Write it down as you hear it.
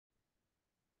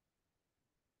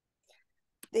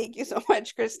Thank you so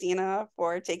much, Kristina,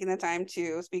 for taking the time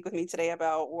to speak with me today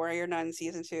about Warrior Nun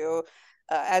season two.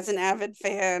 As an avid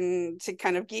fan, to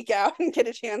kind of geek out and get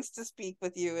a chance to speak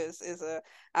with you is a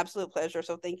absolute pleasure.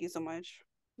 So thank you so much.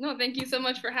 No, thank you so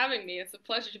much for having me. It's a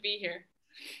pleasure to be here.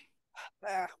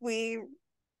 We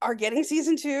are getting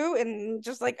season two in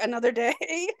just like another day,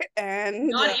 and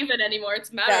Not even anymore.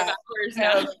 It's a matter of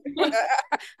yeah, hours uh, now.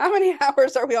 how many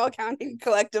hours are we all counting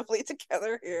collectively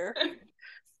together here?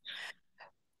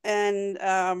 And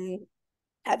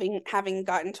having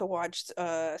gotten to watch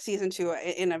season two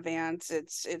in advance,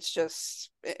 it's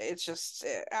just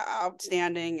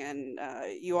outstanding, and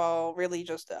you all really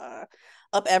just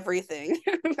up everything,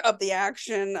 up the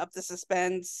action, up the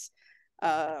suspense,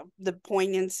 the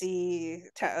poignancy.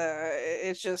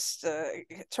 It's just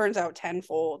it turns out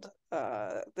tenfold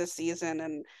this season,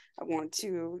 and I want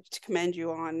to commend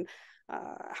you on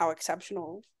how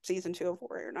exceptional season two of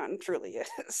Warrior Nun truly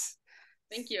is.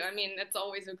 Thank you. I mean, it's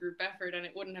always a group effort, and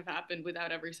it wouldn't have happened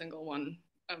without every single one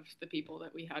of the people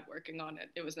that we had working on it.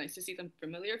 It was nice to see some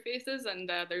familiar faces, and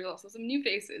there's also some new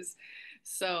faces.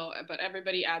 So, but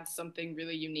everybody adds something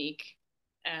really unique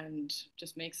and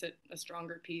just makes it a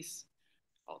stronger piece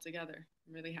altogether.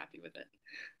 I'm really happy with it.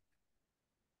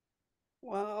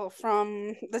 Well,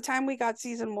 from the time we got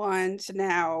season one to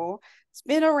now, it's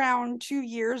been around 2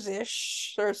 years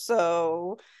ish or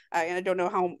so. I don't know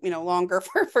how, longer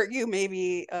for you,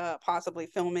 maybe possibly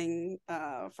filming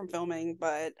from filming,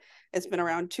 but it's been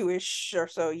around two ish or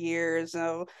so years.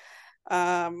 So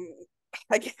um,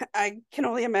 I can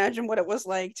only imagine what it was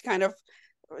like to kind of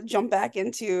jump back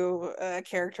into a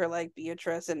character like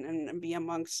Beatrice, and be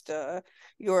amongst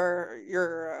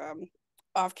your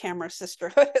off-camera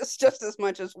sisterhood just as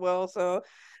much as well. So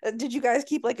did you guys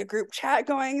keep like a group chat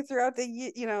going throughout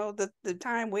the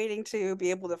time waiting to be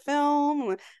able to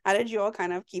film? How did you all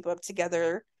kind of keep up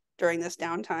together during this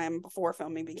downtime before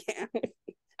filming began?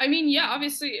 I mean, yeah,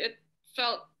 obviously it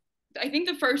felt, I think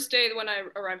the first day when I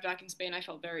arrived back in Spain, I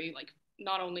felt very like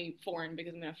not only foreign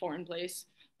because I'm in a foreign place,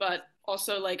 but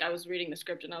also like I was reading the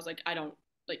script and I was like, I don't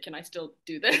like, can I still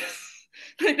do this?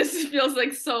 Like this feels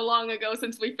like so long ago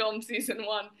since we filmed season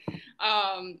one.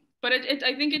 But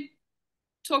I think it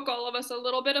took all of us a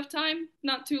little bit of time,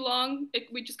 not too long.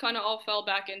 We just kind of all fell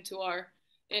back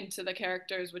into the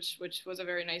characters, which was a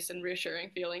very nice and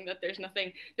reassuring feeling that there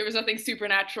was nothing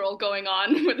supernatural going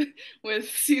on with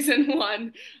season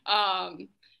one.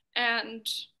 And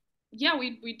yeah,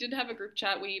 we did have a group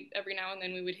chat. We every now and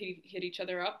then we would hit each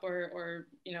other up, or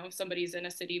if somebody's in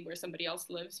a city where somebody else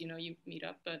lives, you meet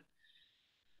up, but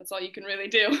that's all you can really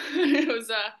do. It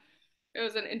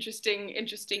was an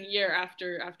interesting year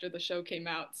after the show came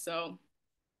out. So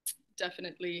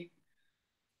definitely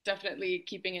definitely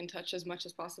keeping in touch as much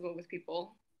as possible with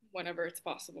people whenever it's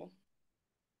possible.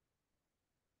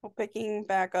 Well, picking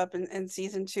back up in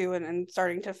season two, and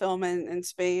starting to film in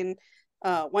Spain,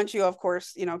 once you, of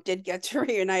course, did get to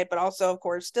reunite, but also, of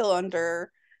course, still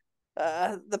under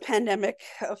the pandemic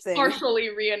of things. Partially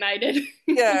reunited.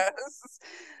 Yes.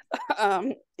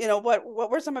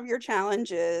 What were some of your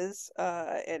challenges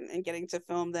in getting to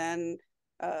film then,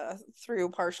 through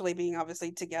partially being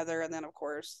obviously together, and then of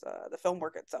course the film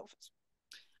work itself?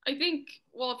 I think,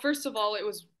 well, first of all, it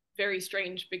was very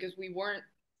strange because we weren't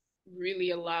really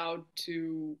allowed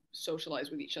to socialize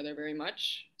with each other very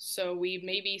much. So we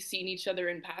maybe seen each other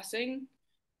in passing,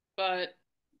 but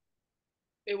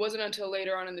it wasn't until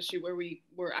later on in the shoot where we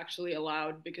were actually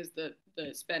allowed because the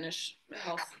Spanish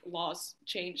health laws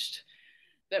changed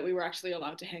that we were actually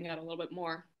allowed to hang out a little bit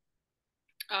more.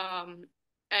 Um,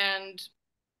 and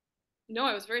no,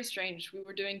 it was very strange. We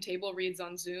were doing table reads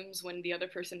on Zooms when the other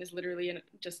person is literally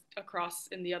just across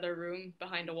in the other room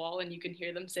behind a wall, and you can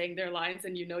hear them saying their lines,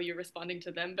 and you're responding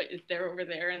to them, but they're over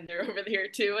there and they're over here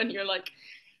too, and you're like,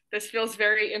 this feels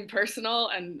very impersonal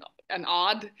and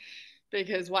odd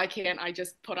because why can't I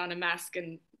just put on a mask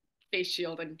and face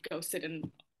shield and go sit in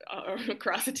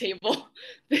across a table?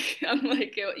 I'm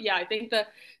like, yeah, I think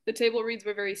the table reads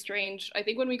were very strange. I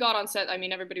think when we got on set, I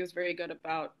mean, everybody was very good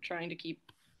about trying to keep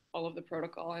all of the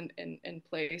protocol in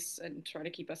place and try to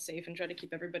keep us safe and try to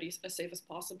keep everybody as safe as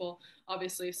possible.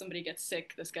 Obviously, if somebody gets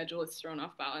sick, the schedule is thrown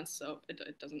off balance, so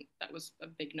it doesn't. That was a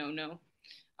big no-no.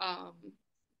 Um,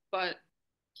 but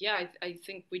yeah, I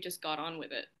think we just got on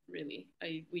with it. Really,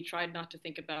 we tried not to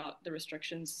think about the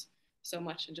restrictions so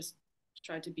much and just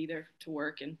tried to be there to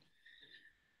work and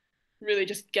really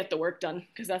just get the work done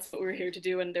because that's what we were here to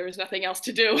do, and there was nothing else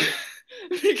to do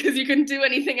because you couldn't do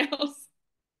anything else.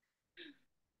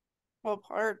 Well,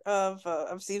 part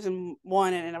of season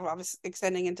one, and obviously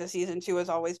extending into season two, has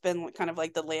always been kind of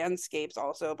like the landscapes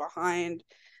also behind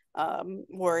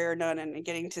warrior nun, and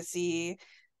getting to see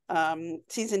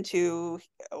season 2,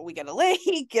 we get a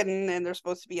lake, and they're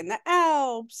supposed to be in the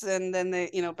Alps, and then they,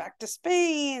 back to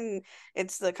Spain.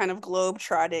 It's the kind of globe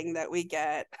trotting that we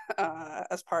get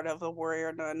as part of the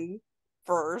warrior nun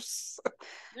verse.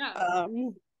 Yeah.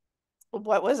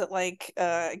 What was it like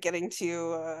getting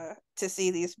to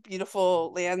see these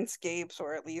beautiful landscapes,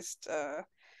 or at least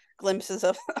glimpses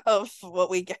of of what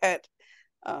we get,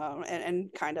 and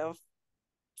kind of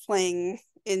playing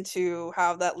into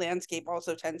how that landscape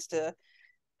also tends to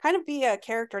kind of be a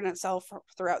character in itself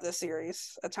throughout this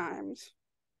series at times.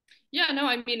 Yeah, no,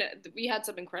 I mean, we had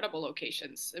some incredible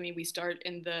locations. I mean, we start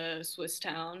in the Swiss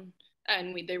town,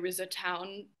 and there was a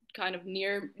town kind of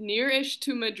nearish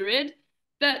to Madrid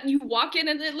that you walk in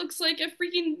and it looks like a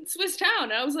freaking Swiss town.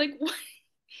 And I was like,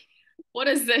 what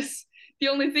is this? The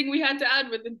only thing we had to add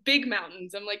were the big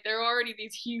mountains. I'm like, there are already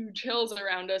these huge hills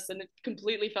around us, and it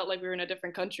completely felt like we were in a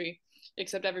different country,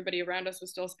 except everybody around us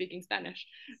was still speaking Spanish.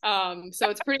 So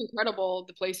it's pretty incredible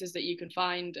the places that you can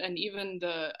find, and even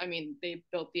I mean, they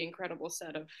built the incredible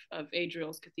set of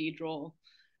Adriel's Cathedral,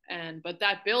 but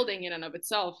that building in and of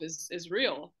itself is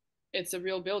real. It's a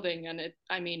real building, and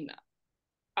I mean,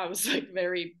 I was like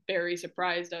very, very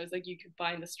surprised. I was like, you could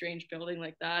find a strange building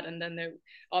like that. And then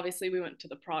obviously we went to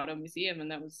the Prado Museum,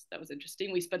 and that was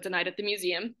interesting. We spent the night at the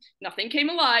museum. Nothing came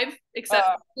alive except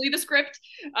the script.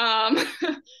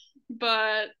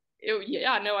 But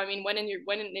yeah, no, I mean, when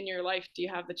in your life do you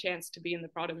have the chance to be in the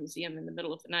Prado Museum in the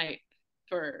middle of the night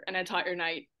for an entire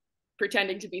night,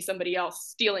 pretending to be somebody else,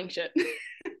 stealing shit?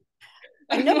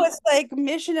 I know it's like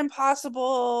Mission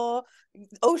Impossible,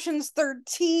 Ocean's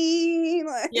 13.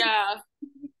 Like, Yeah,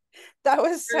 that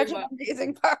was very such an much.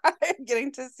 amazing part,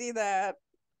 getting to see that.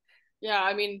 Yeah,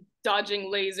 I mean,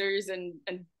 dodging lasers and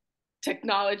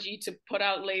technology to put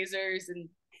out lasers and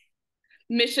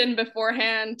mission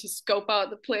beforehand to scope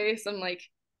out the place. I'm like,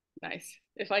 nice.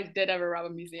 If I did ever rob a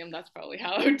museum, that's probably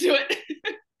how I would do it.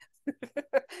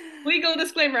 Legal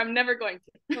disclaimer, I'm never going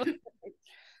to.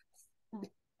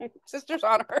 Sister's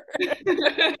honor.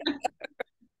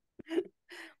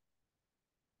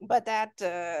 But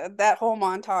that whole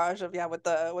montage of, yeah, with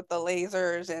the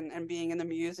lasers and being in the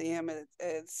museum,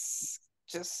 it's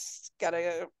just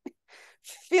gotta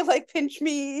feel like pinch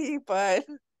me, but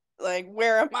like,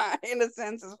 where am I, in a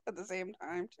sense, at the same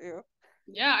time too.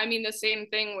 Yeah, I mean the same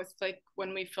thing with like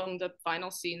when we filmed the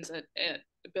final scenes at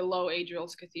below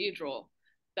Adriel's Cathedral,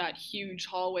 that huge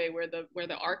hallway where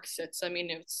the ark sits. I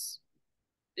mean,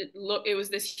 it was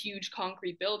this huge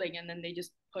concrete building, and then they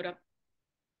just put up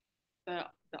the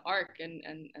ark, and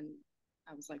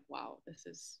I was like, wow, this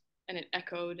is, and it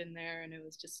echoed in there, and it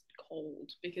was just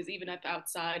cold because even if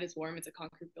outside is warm, it's a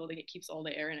concrete building, it keeps all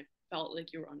the air, and it felt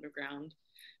like you were underground.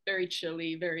 Very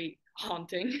chilly, very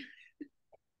haunting.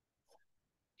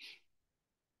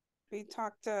 We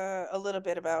talked a little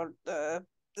bit about the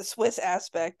Swiss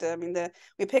aspect. I mean,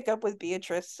 we pick up with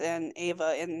Beatrice and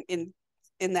Ava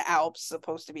in the Alps,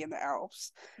 supposed to be in the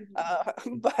Alps,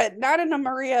 but not in a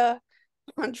Maria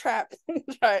on trap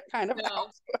kind of No.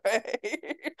 Alps way.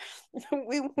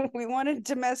 We wanted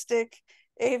domestic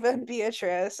Ava and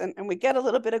Beatrice, and we get a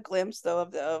little bit of glimpse though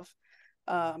of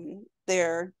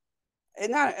their,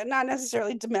 not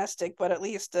necessarily domestic, but at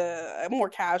least a more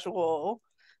casual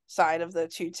side of the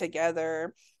two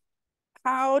together.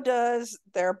 How does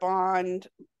their bond,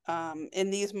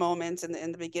 in these moments,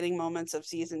 in the beginning moments of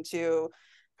season 2,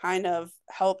 kind of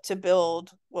help to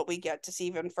build what we get to see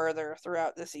even further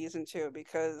throughout the season 2?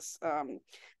 Because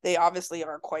they obviously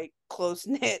are quite close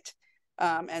knit,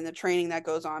 and the training that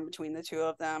goes on between the two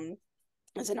of them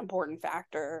is an important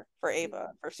factor for Ava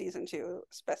for season 2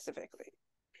 specifically.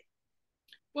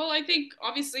 Well, I think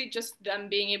obviously just them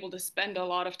being able to spend a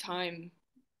lot of time,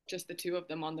 just the two of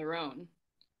them on their own,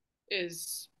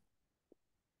 is,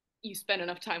 you spend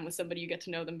enough time with somebody, you get to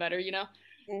know them better, you know?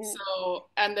 Mm-hmm. So,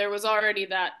 and there was already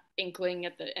that inkling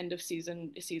at the end of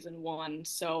season 1.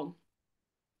 So,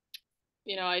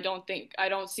 I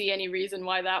don't see any reason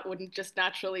why that wouldn't just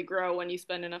naturally grow when you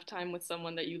spend enough time with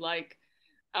someone that you like.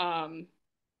 Um,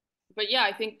 but yeah,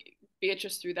 I think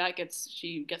Beatrice through that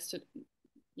she gets to,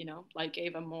 like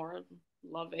Ava more,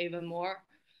 love Ava more,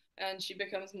 and she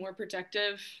becomes more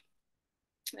protective.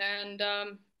 And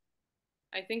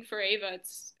I think for Ava,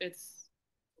 it's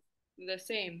the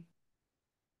same,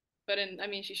 but I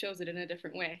mean, she shows it in a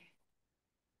different way.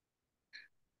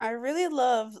 I really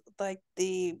love like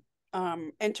the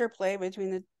interplay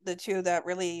between the two that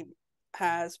really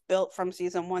has built from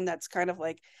season 1, that's kind of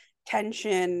like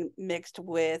tension mixed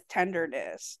with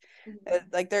tenderness. Mm-hmm.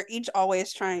 Like, they're each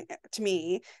always trying, to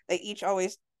me, they each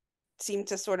always seem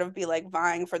to sort of be like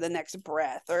vying for the next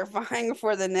breath or vying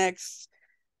for the next,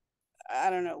 I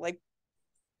don't know, like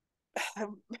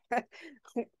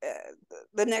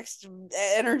the next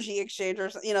energy exchange, or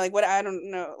like what, I don't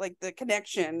know, like the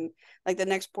connection, like the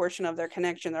next portion of their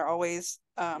connection. They're always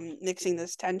mixing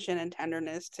this tension and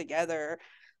tenderness together,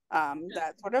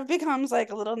 that sort of becomes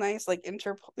like a little nice like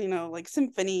like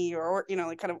symphony, or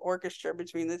like kind of orchestra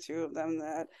between the two of them,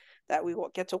 that we will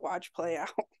get to watch play out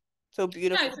so Yeah,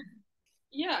 beautiful.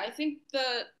 yeah, I think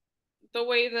the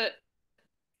way that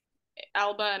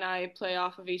Alba and I play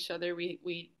off of each other,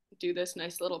 we do this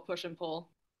nice little push and pull,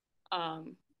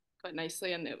 quite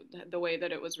nicely, and the way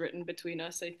that it was written between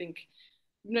us, I think,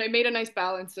 it made a nice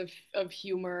balance of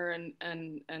humor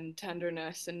and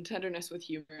tenderness, and tenderness with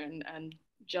humor, and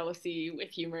jealousy with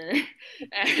humor,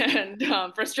 and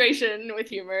frustration with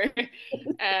humor,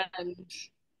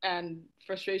 and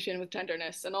frustration with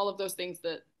tenderness, and all of those things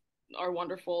that are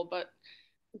wonderful, but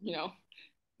you know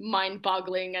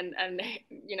mind-boggling, and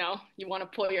you want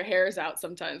to pull your hairs out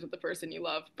sometimes with the person you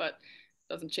love, but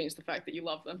it doesn't change the fact that you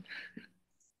love them.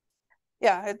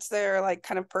 Yeah, it's their like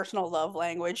kind of personal love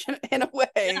language in a way,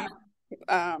 Yeah,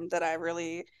 that I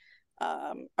really,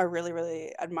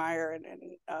 really admire and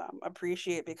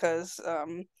appreciate, because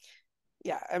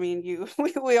yeah, I mean,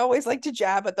 we always like to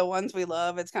jab at the ones we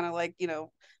love. It's kind of like,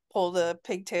 pull the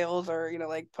pigtails, or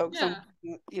like poke some,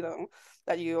 yeah,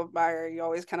 that you admire. You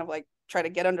always kind of like try to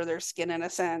get under their skin in a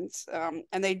sense,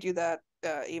 and they do that.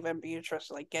 Eva and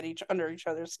Beatrice like get under each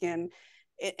other's skin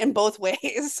in both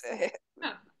ways.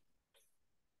 yeah.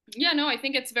 Yeah, no, I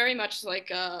think it's very much like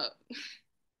a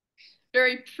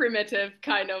very primitive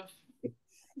kind of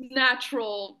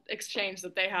natural exchange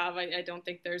that they have. I don't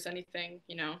think there's anything,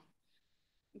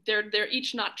 they're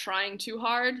each not trying too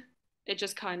hard. It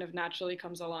just kind of naturally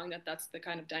comes along that that's the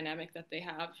kind of dynamic that they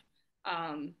have.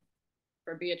 Um,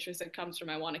 for Beatrice, it comes from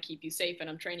I want to keep you safe and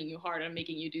I'm training you hard. I'm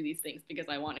making you do these things because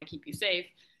I want to keep you safe.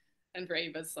 And for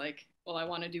Ava, it's like, well, I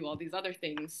want to do all these other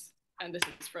things and this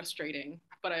is frustrating,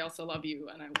 but I also love you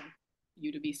and I want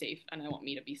you to be safe and I want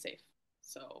me to be safe.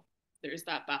 So there's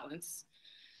that balance.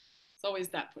 It's always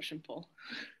that push and pull.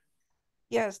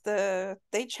 Yes,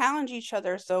 they challenge each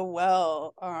other so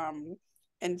well,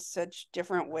 in such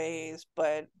different ways,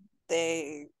 but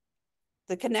they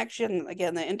the connection,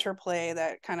 again, the interplay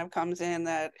that kind of comes in,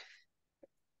 that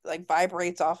like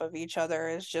vibrates off of each other,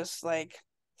 is just like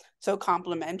so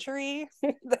complimentary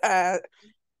that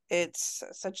it's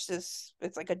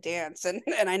like a dance, and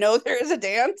I know there is a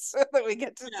dance that we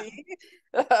get to Yeah. see,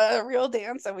 a real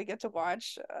dance that we get to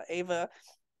watch, Ava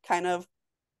kind of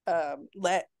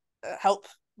let help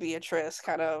Beatrice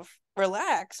kind of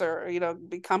relax, or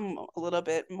become a little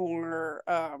bit more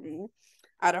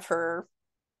out of her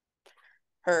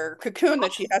cocoon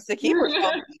that she has to keep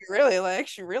herself.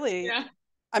 She really, Yeah.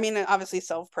 I mean, obviously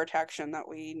self-protection that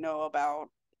we know about,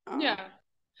 Yeah.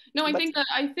 No, but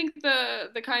I think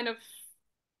the kind of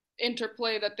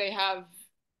interplay that they have,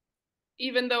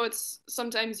 even though it's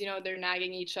sometimes, they're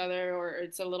nagging each other or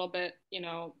it's a little bit,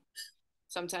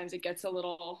 sometimes it gets a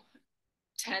little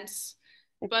tense.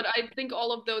 But I think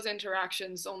all of those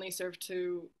interactions only serve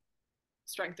to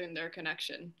strengthen their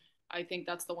connection. I think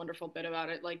that's the wonderful bit about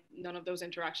it. Like none of those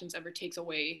interactions ever takes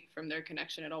away from their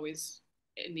connection. It always,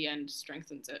 in the end,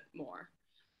 strengthens it more.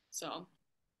 So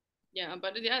yeah,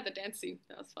 but yeah, the dance scene,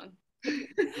 that was fun.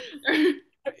 I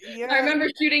yeah. remember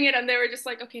shooting it and they were just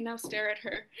like, okay, now stare at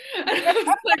her. And I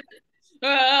was like,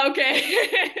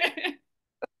 okay.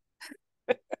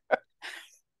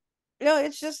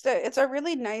 It's just it's a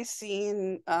really nice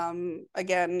scene.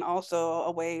 Again, also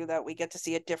a way that we get to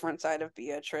see a different side of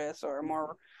Beatrice, or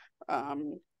more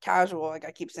casual, like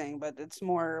I keep saying, but it's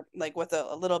more like with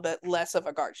a little bit less of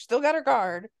a guard. She still got her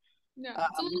guard. Yeah,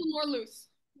 it's a Um, little more loose.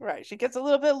 right. She gets a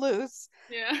little bit loose.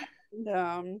 Yeah.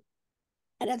 And,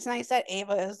 and it's nice that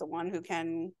Ava is the one who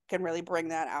can really bring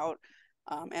that out,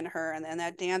 in her. And then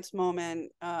that dance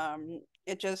moment,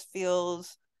 it just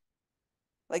feels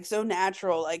like so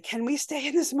natural. Like, can we stay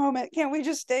in this moment? Can't we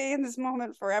just stay in this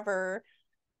moment forever?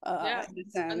 Yeah. In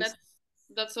a And sense.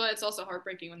 that's why it's also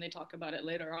heartbreaking when they talk about it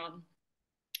later on.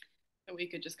 And we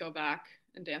could just go back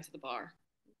and dance at the bar.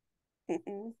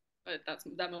 Mhm. But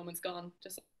that moment's gone.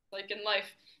 Just like in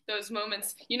life, those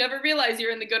moments you never realize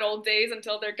you're in the good old days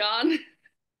until they're gone.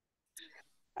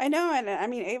 I know, and I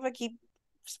mean, Ava keeps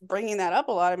bringing that up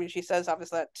a lot. I mean, she says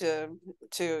obviously that to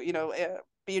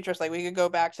Beatrice, like, we could go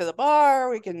back to the bar,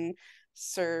 we can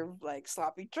serve like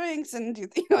sloppy drinks and do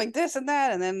like this and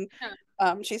that, and then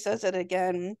Yeah. she says it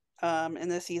again in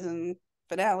the season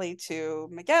finale to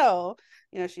Miguel.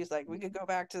 She's like, we could go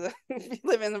back to the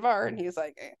live in the bar, and he's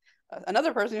like,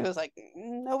 another person who was like,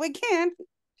 no, we can't.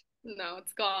 No,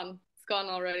 it's gone. It's gone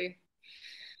already.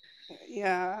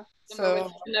 Yeah. The So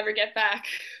moments you never get back.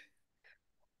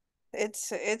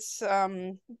 it's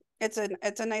a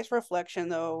nice reflection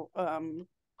though,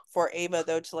 for Ava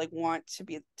though, to like want to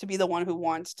be the one who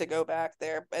wants to go back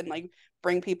there and like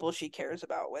bring people she cares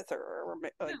about with her, or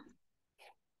like, Yeah.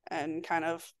 and kind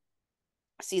of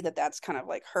see that that's kind of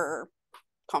like her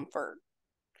comfort.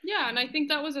 Yeah, and I think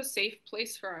that was a safe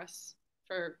place for us,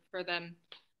 for them.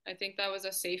 I think that was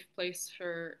a safe place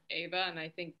for Ava, and I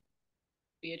think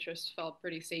Beatrice felt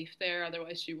pretty safe there.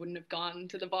 Otherwise, she wouldn't have gone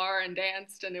to the bar and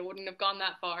danced, and it wouldn't have gone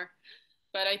that far.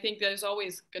 But I think there's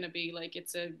always going to be like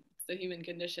it's the human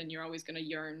condition. You're always going to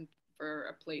yearn for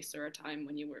a place or a time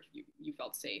when you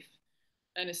felt safe,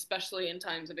 and especially in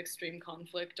times of extreme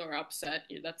conflict or upset,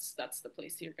 that's the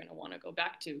place you're going to want to go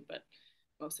back to. But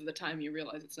most of the time, you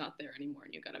realize it's not there anymore,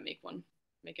 and you got to make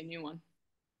a new one.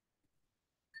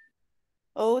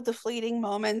 Oh, the fleeting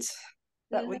moments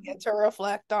that we Mm-hmm. get to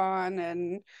reflect on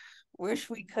and wish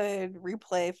we could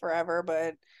replay forever,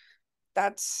 but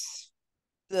that's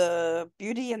the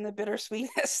beauty and the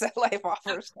bittersweetness that life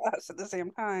Yeah. offers to us at the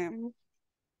same time.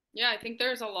 Yeah, I think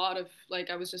there's a lot of like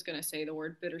I was just gonna say the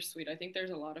word bittersweet. I think there's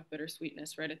a lot of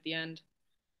bittersweetness right at the end,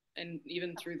 and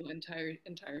even through the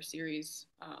entire series.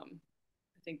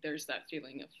 I think there's that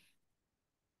feeling of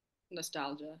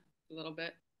nostalgia a little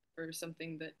bit for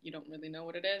something that you don't really know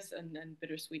what it is, and then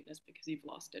bittersweetness because you've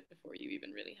lost it before you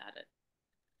even really had it.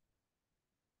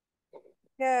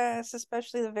 Yes,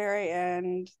 especially the very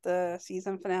end, the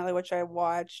season finale, which I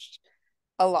watched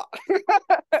a lot.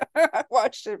 I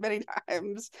watched it many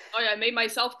times. Oh yeah, I made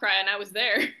myself cry, and I was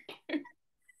there.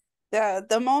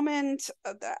 The moment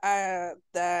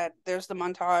that there's the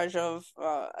montage of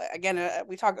again,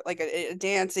 we talk like a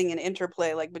dancing and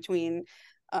interplay like between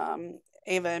um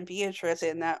Ava and Beatrice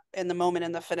in that in the moment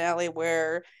in the finale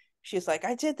where she's like,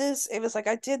 I did this. Ava's like,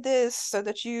 I did this so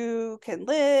that you can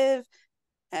live,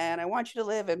 and I want you to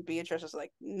live. And Beatrice is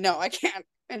like, no, I can't.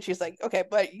 And she's like, okay,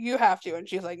 but you have to. And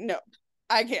she's like, no,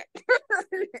 I can't.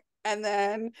 And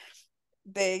then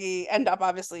they end up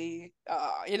obviously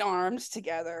in arms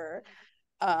together.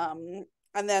 Um,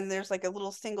 and then there's like a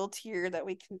little single tear that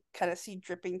we can kind of see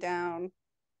dripping down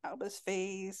Alba's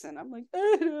face. And I'm like,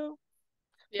 I know,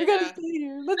 we gotta Yeah, stay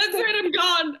here. Let's that's stay. it. I'm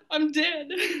gone. I'm dead.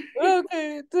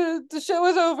 Okay, the show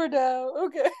is over now.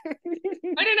 Okay.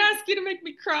 I didn't ask you to make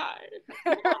me cry.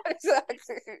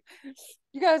 Exactly.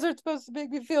 You guys are supposed to make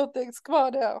me feel things. Come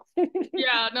on now.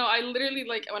 Yeah, no, I literally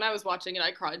like when I was watching it,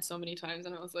 I cried so many times,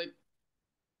 and I was like,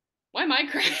 why am I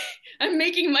crying? I'm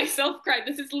making myself cry.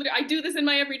 This is literally, I do this in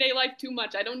my everyday life too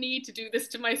much. I don't need to do this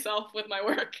to myself with my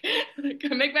work. Like,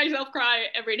 I make myself cry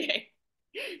every day.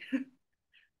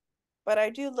 But I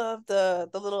do love the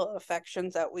little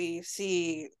affections that we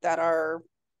see that are,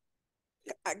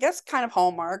 I guess, kind of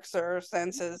hallmarks or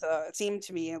senses. It seemed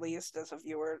to me, at least as a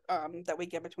viewer, that we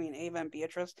get between Ava and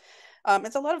Beatrice.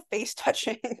 It's a lot of face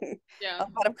touching, Yeah. a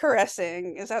lot of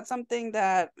caressing. Is that something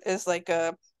that is like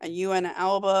a you and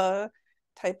Alba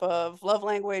type of love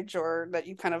language, or that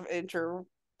you kind of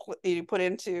you put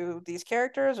into these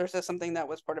characters, or is this something that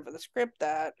was part of the script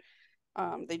that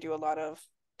they do a lot of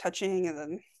touching and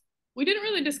then We didn't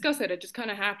really discuss it. It just kind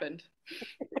of happened.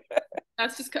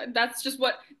 That's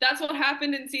what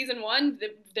happened in season one.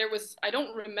 There was I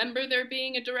don't remember there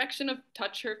being a direction of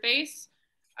touch her face,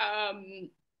 um,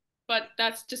 but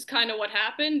that's just kind of what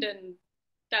happened, and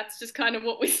that's just kind of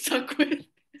what we stuck with.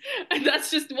 And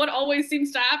that's just what always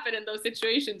seems to happen in those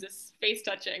situations is face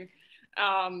touching.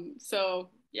 So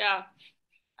yeah,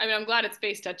 I mean I'm glad it's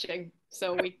face touching,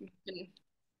 so we can,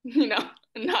 you know,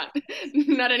 not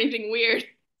not anything weird.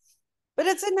 but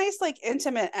it's a nice like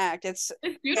intimate act. It's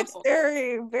It's beautiful.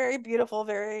 very very beautiful,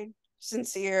 very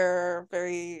sincere,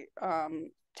 very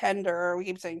tender. We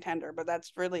keep saying tender, but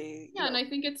that's really, Yeah, and I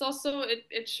think it's also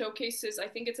it showcases. I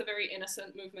think it's a very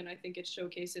innocent movement. I think it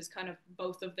showcases kind of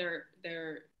both of their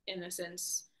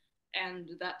innocence and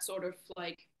that sort of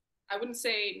like I wouldn't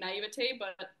say naivete,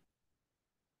 but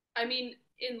I mean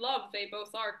in love they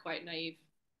both are quite naive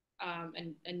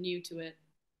and new to it.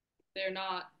 They're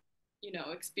not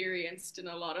experienced in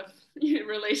a lot of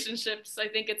relationships. I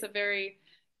think it's a very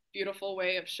beautiful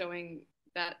way of showing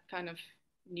that kind of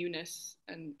newness,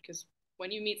 and because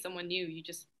when you meet someone new you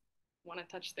just want to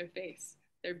touch their face.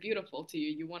 They're beautiful to you.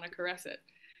 You want to caress it.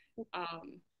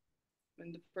 Um,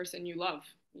 and the person you love,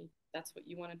 that's what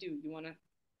you want to do. You want to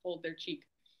hold their cheek.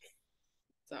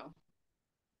 So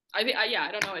I think, yeah,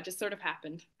 I don't know. It just sort of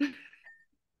happened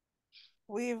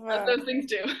we've as those things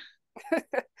do.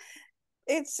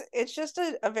 it's just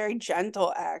a very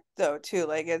gentle act though too.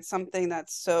 Like it's something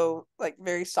that's so like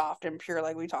very soft and pure,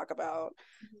 like we talk about.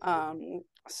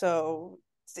 So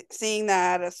seeing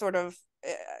that as sort of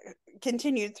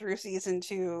continued through season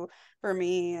two for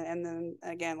me, and then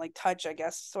again like touch, I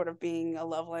guess, sort of being a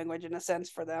love language in a sense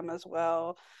for them as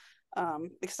well.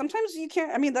 Because sometimes you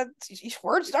can't, I mean, that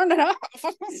words aren't enough.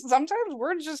 Sometimes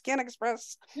words just can't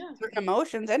express Yeah. certain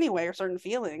emotions anyway, or certain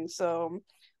feelings. So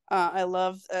I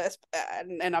love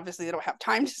and obviously they don't have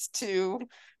time just to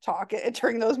talk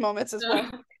during those moments as well.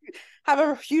 Have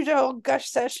a huge old gush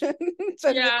session.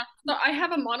 Yeah. So I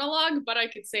have a monologue, but I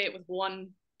could say it with one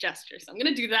gesture. So I'm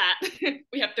gonna do that.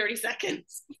 We have 30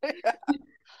 seconds.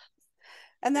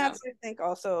 And Yeah. that's, I think,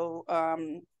 also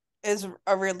is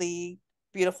a really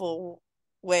beautiful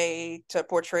way to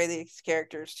portray these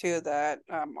characters too, that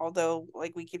although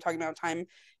like we keep talking about time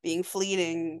being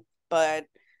fleeting, but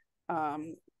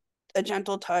um a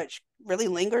gentle touch really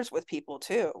lingers with people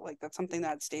too. Like that's something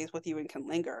that stays with you and can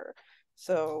linger. Yeah.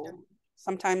 So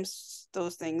sometimes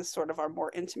those things sort of are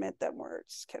more intimate than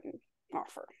words can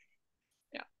offer.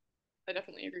 Yeah. I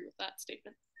definitely agree with that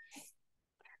statement.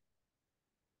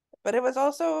 But it was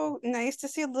also nice to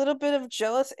see a little bit of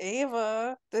jealous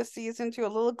Ava this season too, a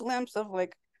little glimpse of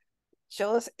like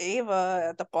jealous Ava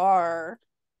at the bar, uh,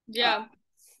 Yeah. And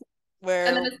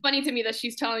where then it's funny to me that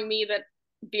she's telling me that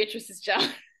Beatrice is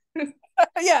jealous.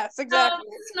 yes, No, exactly.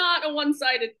 it's not a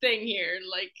one-sided thing here.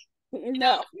 Like,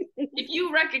 No, if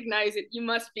you recognize it, you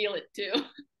must feel it too.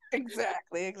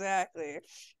 exactly.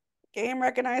 Game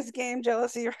recognized game,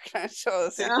 jealousy recognized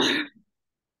jealousy. Yeah.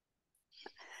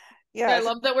 Yeah, I Yes,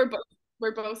 love that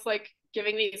we're both like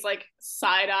giving these like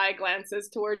side eye glances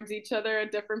towards each other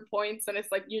at different points, and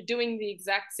it's like you're doing the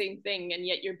exact same thing, and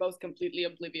yet you're both completely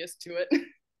oblivious to it.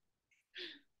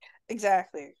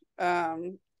 exactly.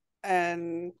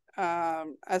 And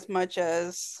as much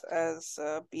as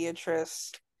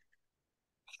Beatrice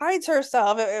hides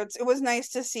herself, it was nice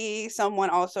to see someone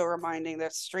also reminding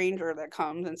that stranger that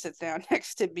comes and sits down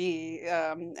next to B,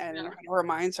 and Yeah,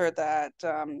 reminds her that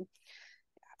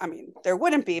I mean there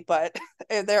wouldn't be, but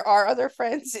there are other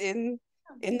friends in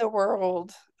the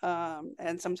world,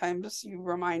 and sometimes you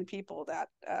remind people that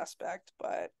aspect.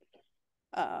 But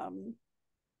um,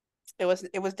 it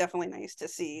was definitely nice to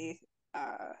see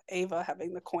Ava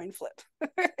having the coin flip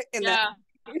in that.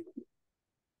 yeah.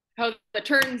 How the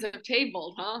turns have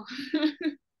tabled, huh?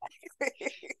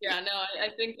 Yeah, no, I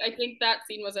think that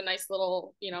scene was a nice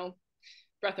little,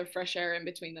 breath of fresh air in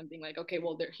between them being like, okay,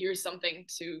 well, here's something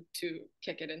to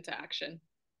kick it into action.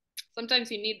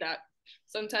 Sometimes you need that.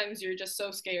 Sometimes you're just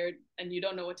so scared and you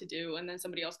don't know what to do, and then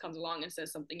somebody else comes along and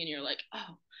says something, and you're like,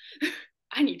 oh,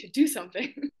 I need to do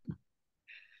something.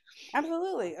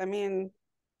 Absolutely. I mean,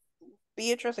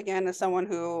 Beatrice again is someone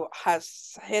who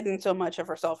has hidden so much of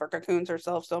herself or cocoons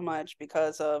herself so much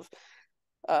because of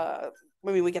uh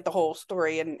I mean we get the whole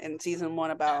story in season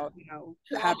one about,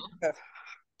 having Trauma.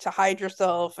 to hide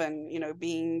yourself and,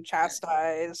 being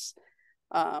chastised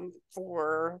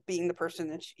for being the person,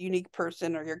 that's unique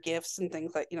person, or your gifts and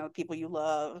things like, people you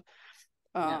love.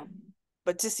 Yeah. Um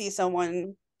but to see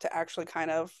someone to actually kind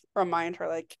of remind her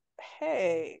like,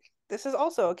 hey, this is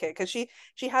also okay, because she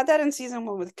had that in season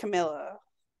one with Camilla,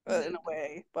 in a Mm-hmm.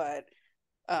 way, but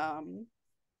um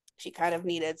she kind of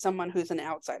needed someone who's an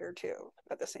outsider too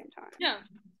at the same time. Yeah.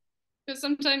 Because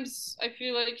sometimes I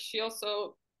feel like she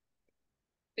also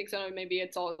thinks, oh, maybe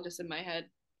it's all just in my head.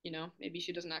 Maybe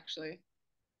she doesn't actually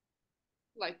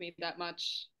like me that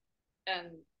much. And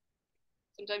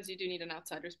sometimes you do need an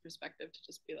outsider's perspective to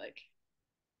just be like,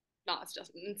 no,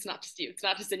 it's not just you. It's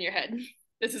not just in your head.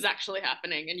 This is actually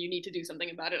happening, and you need to do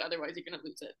something about it. Otherwise, you're gonna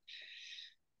lose it.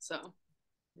 So,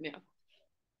 yeah,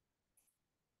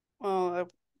 Well,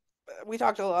 we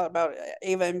talked a lot about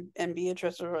Ava and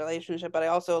Beatrice's relationship, but I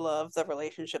also love the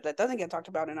relationship that doesn't get talked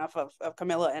about enough of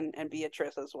Camilla and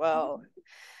Beatrice as well.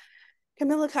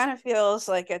 Camilla kind of feels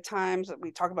like at times that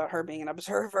we talk about her being an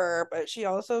observer, but she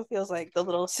also feels like the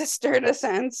little sister in a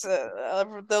sense,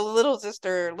 the little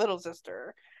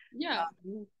sister, yeah,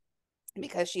 um,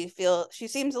 because she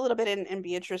seems a little bit in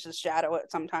Beatrice's shadow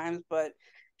at sometimes, but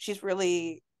she's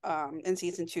really in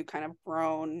season two kind of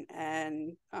grown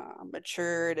and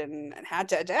matured and had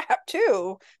to adapt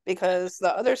too, because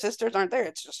the other sisters aren't there.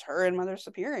 It's just her and Mother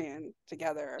Superior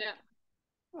together. yeah,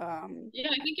 Um, yeah.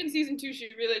 I think in season two, she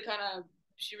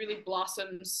really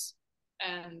blossoms,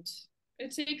 and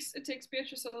it takes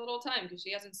Beatrice a little time because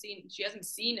she hasn't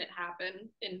seen it happen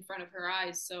in front of her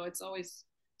eyes. So it's always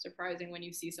surprising when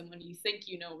you see someone you think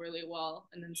you know really well,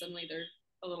 and then suddenly they're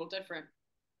a little different.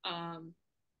 Um,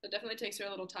 it definitely takes her a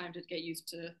little time to get used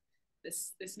to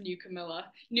this new Camilla,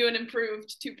 new and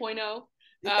improved 2.0. Um,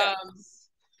 Yes.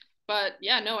 but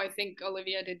yeah, no, I think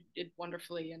Olivia did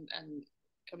wonderfully, and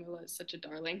Camilla is such a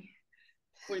darling.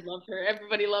 We love her.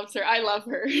 Everybody loves her. I love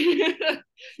her. She's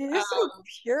just so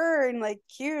pure and like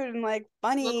cute and like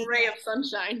Little funny. ray of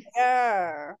sunshine.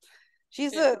 Yeah.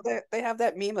 She's Yeah. they have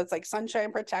that meme that's like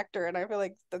sunshine protector, and I feel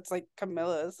like that's like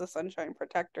Camilla is the sunshine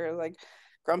protector, like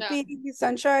Yeah. grumpy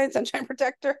sunshine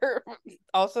protector,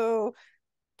 also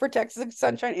protects the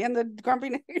sunshine and the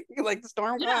grumpy like the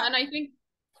storm Yeah, cloud. and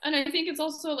I think it's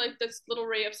also like this little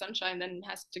ray of sunshine then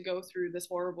has to go through this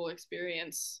horrible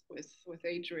experience with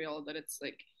Adriel, that it's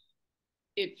like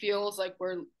it feels like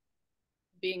we're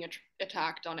being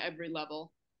attacked on every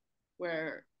level,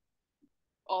 where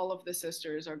all of the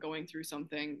sisters are going through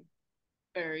something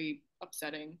very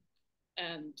upsetting,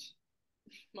 and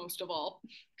most of all,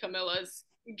 Camilla's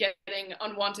getting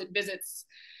unwanted visits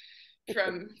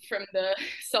from the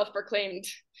self-proclaimed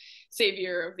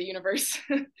savior of the universe.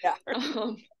 Yeah.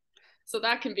 um, so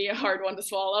that can be a hard one to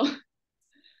swallow.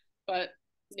 But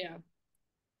yeah,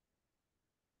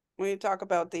 When you talk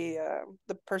about the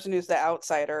person who's the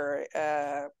outsider,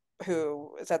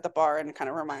 who is at the bar and kind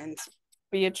of reminds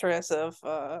Beatrice of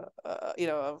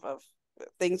of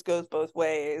things goes both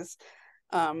ways.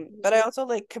 But I also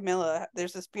like Camilla.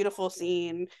 There's this beautiful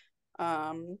scene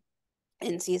um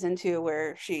in season two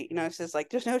where she, says like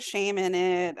there's no shame in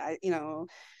it. You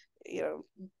know,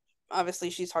 obviously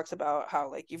she talks about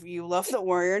how like if you love the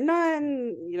warrior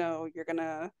nun, you're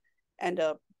gonna end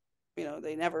up,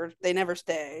 they never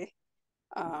stay.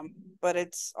 But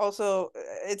it's also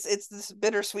it's this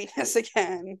bittersweetness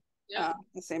again. yeah, At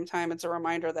the same time, it's a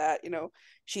reminder that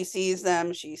she sees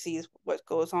them, she sees what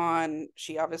goes on.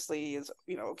 She obviously is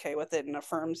okay with it and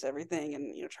affirms everything,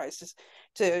 and tries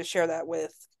to share that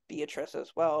with Beatrice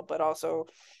as well. But also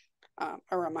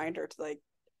a reminder to like,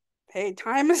 hey,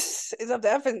 time is of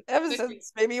the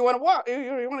essence. Maybe you want to walk,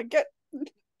 you want to get,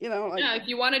 like yeah. If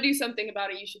you want to do something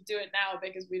about it, you should do it now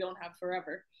because we don't have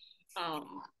forever.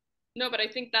 Um, no, but I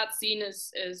think that scene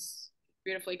is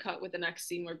beautifully cut with the next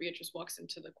scene where Beatrice walks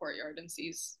into the courtyard and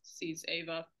sees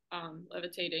Ava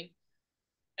levitating,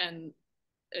 and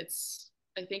it's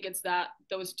I think it's that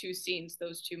those two scenes,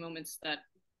 those two moments that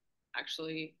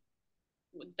actually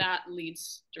that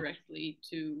leads directly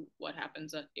to what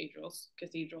happens at Adriel's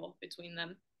cathedral between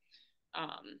them.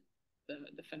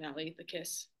 The finale, the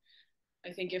kiss.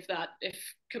 I think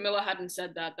if Camilla hadn't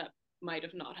said that, that might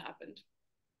have not happened.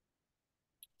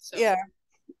 yeah,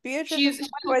 So Beatrice is she's the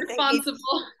she's one who I think needs.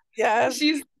 responsible. Yes.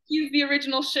 She's the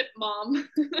original ship mom.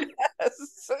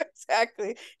 Yes,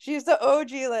 exactly. She's the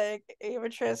OG like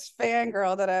Amatrice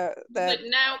fangirl that Like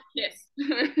now kiss.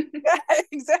 yeah,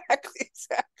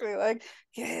 exactly like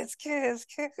kiss.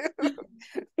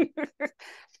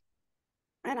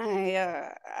 And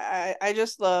I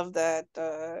just love that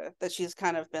she's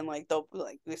kind of been like the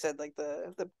like we said like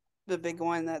the big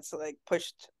one that's like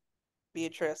pushed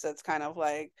Beatrice, that's kind of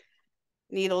like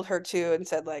needled her too and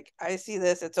said like, I see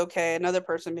this, it's okay. Another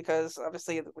person, because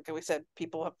obviously like we said,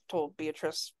 people have told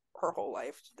Beatrice her whole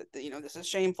life that this is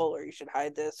shameful, or you should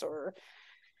hide this, or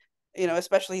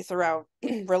especially throughout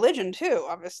religion too,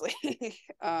 obviously. This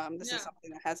is Yeah,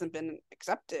 something that hasn't been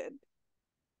accepted,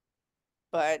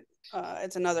 but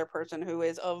it's another person who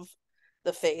is of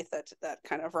the faith that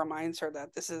kind of reminds her that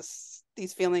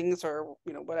these feelings, or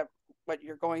whatever what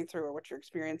you're going through or what you're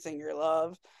experiencing, your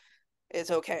love is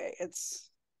okay.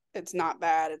 It's not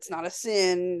bad. It's not a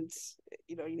sin.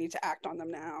 You need to act on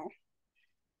them now.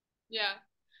 yeah.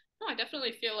 No, I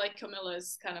definitely feel like Camilla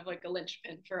is kind of like a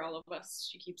linchpin for all of us.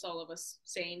 She keeps all of us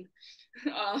sane.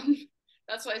 um,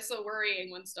 that's why it's so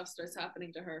worrying when stuff starts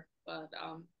happening to her. But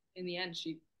in the end,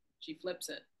 she flips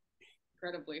it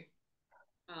incredibly,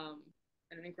 um,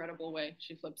 in an incredible way.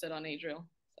 She flips it on Adriel.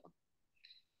 So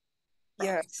props to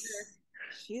her. Yes,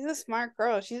 she's a smart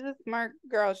girl. She's a smart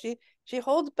girl. She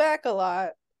holds back a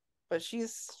lot, but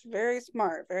she's very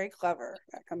smart, very clever.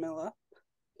 That Camilla.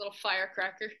 Little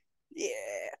firecracker.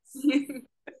 Yes.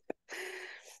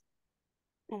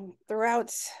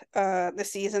 Throughout the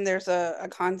season, there's a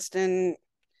constant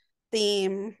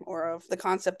theme, or of the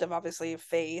concept of obviously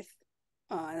faith,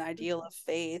 an ideal of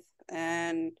faith,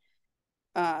 and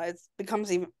it becomes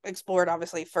even explored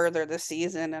obviously further this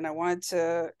season. And I wanted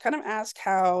to kind of ask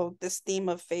how this theme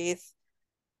of faith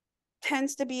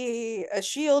tends to be a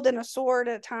shield and a sword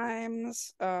at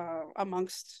times,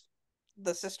 amongst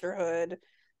the sisterhood,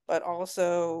 but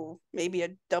also maybe a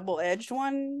double-edged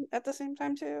one at the same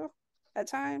time too, at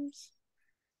times.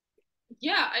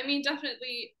 Yeah, I mean,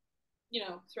 definitely,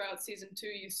 throughout season two,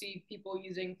 you see people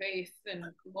using faith in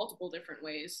multiple different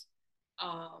ways.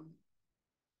 Um,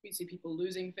 You see people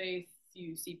losing faith.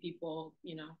 You see people,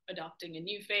 adopting a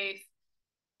new faith.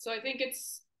 So I think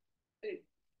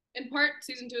in part,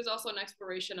 season two is also an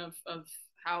exploration of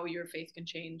how your faith can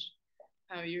change,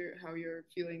 how your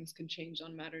feelings can change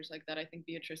on matters like that. I think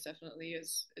Beatrice definitely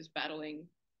is battling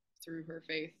through her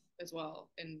faith as well,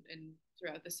 and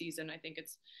throughout the season. I think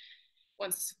it's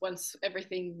once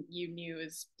everything you knew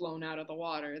is blown out of the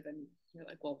water, then you're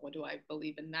like, well, what do I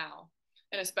believe in now?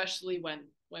 And especially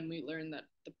when we learn that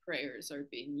the prayers are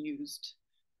being used,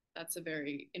 that's a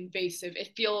very invasive.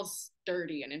 It feels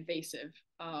dirty and invasive.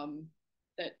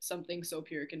 That something so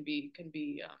pure can be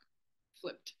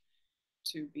flipped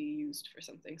to be used for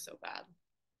something so bad.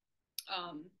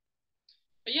 Um,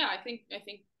 but yeah, I think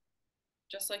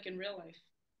just like in real life,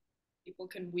 people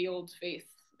can wield faith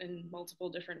in multiple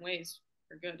different ways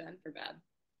for good and for bad.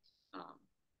 Um,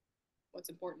 what's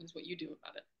important is what you do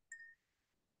about it.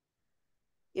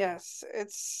 Yes,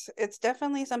 it's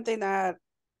definitely something that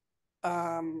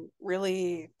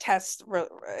really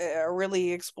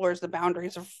really explores the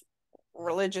boundaries of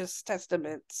religious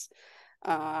testaments.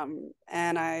 And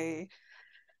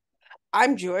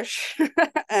I'm Jewish,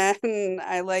 and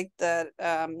I like that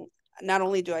not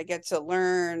only do I get to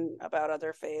learn about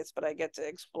other faiths, but I get to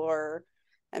explore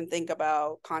and think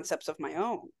about concepts of my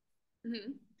own.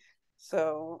 Mm-hmm.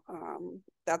 So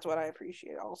that's what I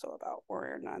appreciate also about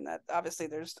Warrior Nun. That obviously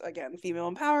there's again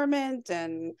female empowerment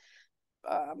and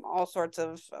all sorts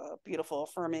of beautiful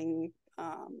affirming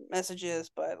messages,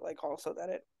 but like also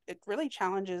that it really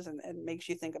challenges and makes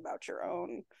you think about your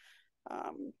own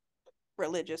um,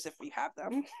 religious, if we have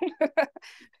them,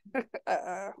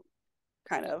 uh,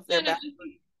 kind of Yeah, their and I back.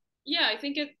 think, yeah, I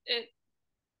think it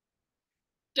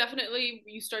definitely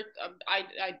you start.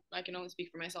 I can only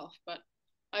speak for myself, but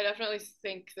I definitely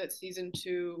think that season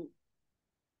two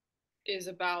is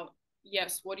about,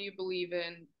 yes, what do you believe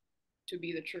in to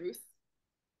be the truth?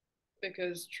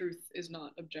 Because truth is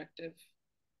not objective,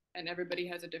 and everybody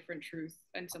has a different truth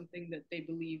and something that they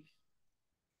believe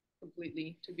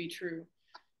completely to be true.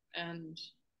 And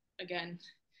again,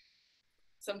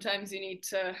 sometimes you need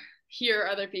to hear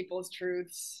other people's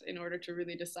truths in order to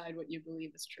really decide what you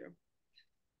believe is true.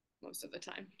 Most of the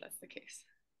time, that's the case.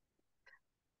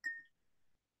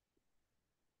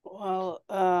 Well,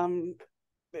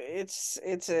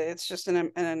 it's just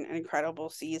an incredible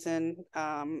season,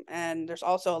 and there's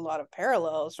also a lot of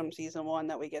parallels from season one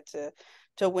that we get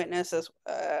to witness, as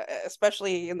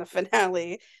especially in the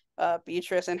finale,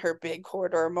 Beatrice and her big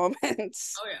corridor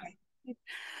moments. Oh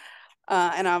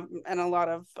yeah. And a lot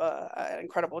of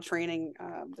incredible training.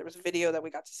 There was a video that we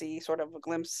got to see, sort of a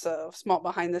glimpse of small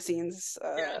behind the scenes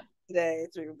Yeah. today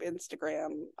through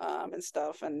Instagram and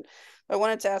stuff. And I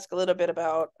wanted to ask a little bit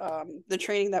about the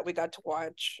training that we got to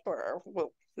watch, or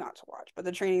well, not to watch, but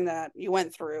the training that you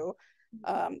went through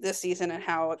this season, and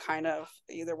how it kind of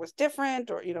either was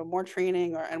different or more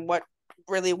training, or and what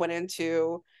really went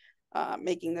into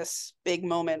making this big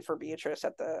moment for Beatrice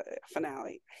at the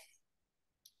finale.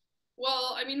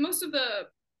 Well, I mean,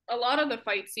 a lot of the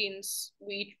fight scenes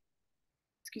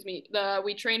excuse me,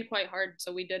 we trained quite hard,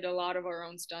 so we did a lot of our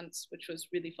own stunts, which was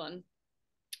really fun.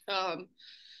 Um,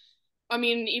 I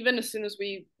mean, even as soon as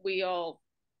we all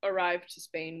arrived to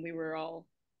Spain, we were all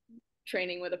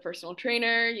training with a personal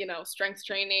trainer, strength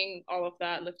training, all of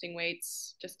that, lifting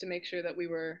weights, just to make sure that we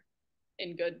were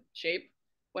in good shape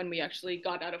when we actually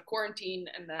got out of quarantine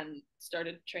and then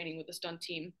started training with the stunt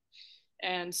team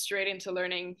and straight into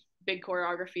learning big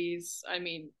choreographies. I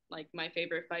mean, like my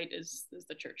favorite fight is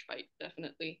the church fight,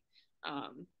 definitely,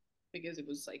 because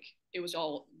it was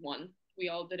all one. We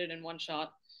all did it in one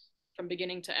shot from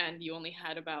beginning to end. You only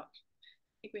had about,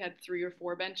 I think we had 3 or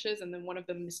 4 benches, and then one of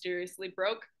them mysteriously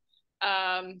broke.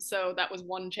 So that was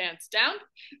one chance down.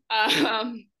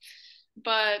 Um,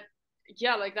 but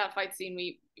yeah, like that fight scene,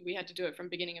 we had to do it from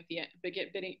beginning to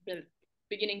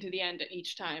the end at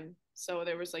each time. So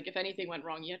there was like, if anything went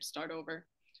wrong, you had to start over.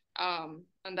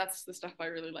 And that's the stuff I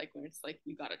really like, when it's like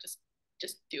you gotta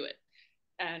just do it.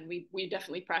 And we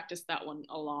definitely practiced that one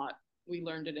a lot. We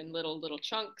learned it in little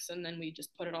chunks, and then we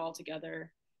just put it all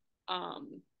together.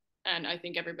 Um, and I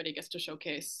think everybody gets to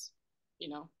showcase,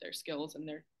 their skills and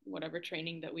their whatever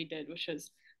training that we did, which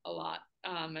is a lot.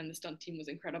 And the stunt team was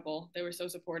incredible. They were so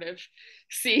supportive.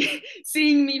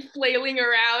 Seeing me flailing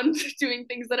around, doing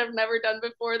things that I've never done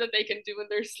before that they can do in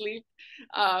their sleep.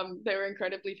 They were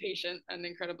incredibly patient and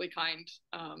incredibly kind.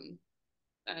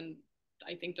 And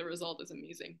I think the result is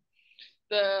amazing.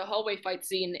 The hallway fight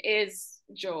scene is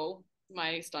Joe,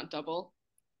 my stunt double.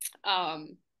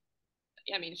 Um,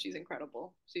 I mean, she's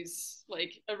incredible. She's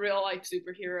like a real life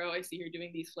superhero. I see her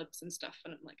doing these flips and stuff,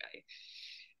 and I'm like,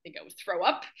 think I would throw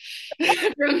up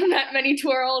from that many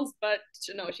twirls. But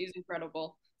no, she's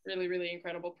incredible. Really, really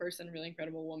incredible person. Really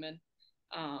incredible woman.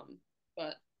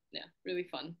 But yeah, really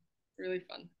fun to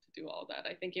do all that.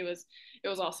 I think it was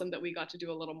awesome that we got to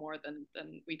do a little more than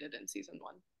we did in season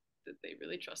one. That they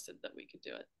really trusted that we could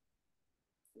do it.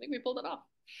 I think we pulled it off.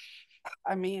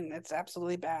 I mean, it's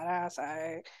absolutely badass.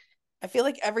 I feel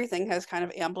like everything has kind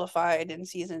of amplified in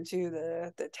season two.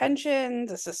 The tension,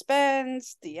 the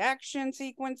suspense, the action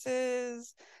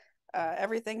sequences,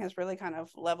 everything has really kind of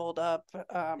leveled up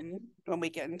when we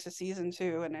get into season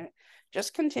two, and it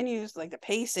just continues, like the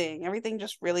pacing, everything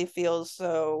just really feels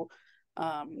so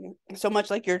much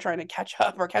like you're trying to catch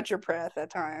up or catch your breath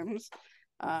at times.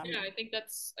 Yeah, I think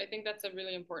that's a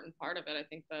really important part of it. I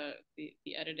think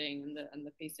the editing and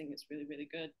the pacing is really really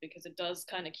good because it does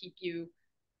kind of keep you.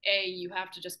 You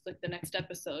have to just click the next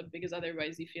episode because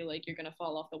otherwise you feel like you're gonna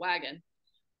fall off the wagon.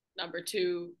 Number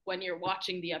two, when you're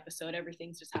watching the episode,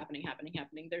 everything's just happening, happening,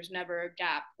 happening. There's never a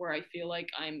gap where I feel like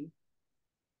I'm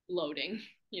loading,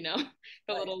 you know,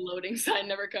 the Right. little loading sign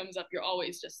never comes up. You're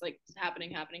always just like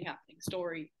happening, happening, happening.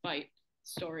 Story, fight,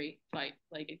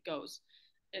 like it goes.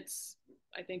 It's,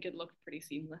 I think it looked pretty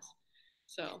seamless.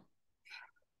 So,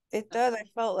 It does. I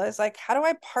felt it's like, how do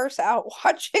I parse out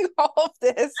watching all of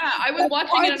this? yeah, I I was watching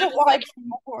it want and I to was like, watch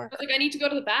more. I need to go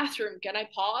to the bathroom. Can I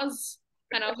pause?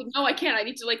 And I was like, no, I can't. I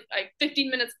need to like,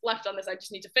 15 minutes left on this. I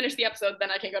just need to finish the episode,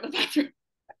 then I can go to the bathroom.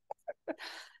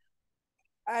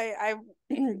 I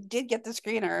did get the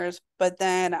screeners, but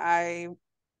then I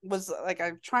was like,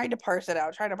 I'm trying to parse it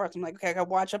out, trying to parse. I'm like, okay, I can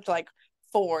watch up to like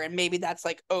four, and maybe that's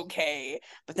like okay.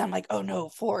 But then I'm like, oh no,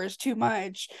 four is too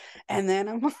much. And then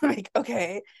I'm like,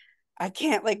 okay, I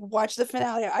can't like watch the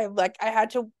finale. I had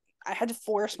to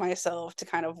force myself to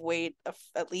kind of wait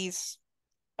at least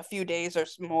a few days or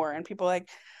more. And people are like,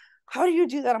 how do you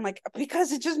do that? I'm like,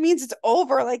 because it just means it's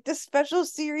over. Like this special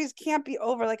series can't be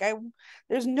over. Like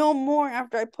there's no more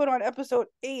after I put on episode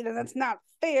 8, and that's not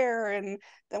fair. And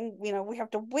then we have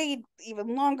to wait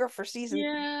even longer for season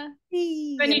Yeah.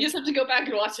 three. Then you And just have to go back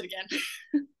and watch it again.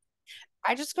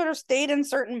 I just sort of stayed in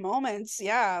certain moments.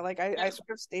 Yeah, like I Yeah.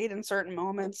 sort of stayed in certain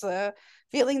moments,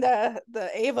 feeling the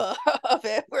Ava of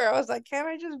it, where I was like, can't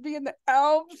I just be in the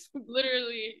Alps?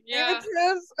 Literally, yeah.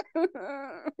 Sandwiches?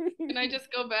 Can I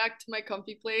just go back to my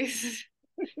comfy place?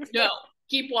 No,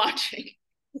 keep watching.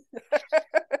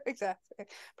 Exactly.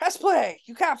 Press play.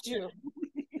 You have to.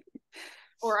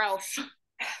 Or else.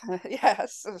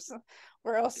 Yes.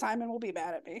 Or else Simon will be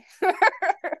mad at me.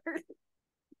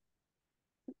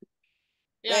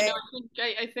 Yeah, no,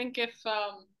 They, I think if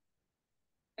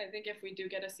we do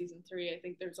get a season three, I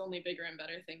think there's only bigger and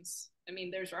better things. I mean,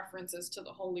 there's references to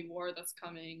the Holy War that's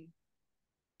coming.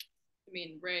 I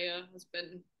mean, Rhea has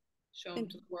been shown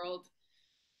to the world.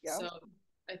 yeah. So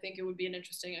I think it would be an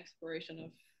interesting exploration of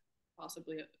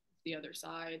possibly the other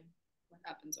side, what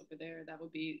happens over there. That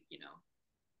would be,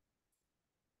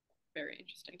 very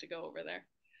interesting to go over there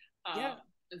Yeah. um,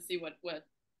 and see what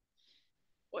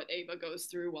Ava goes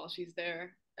through while she's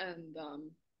there. And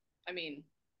I mean,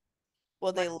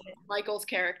 Well, Michael's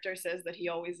character says that he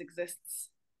always exists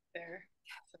there.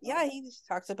 So yeah, he just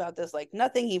talks about this like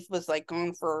nothing. He was like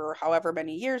gone for however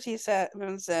many years he said,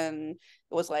 and it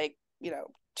was like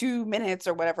 2 minutes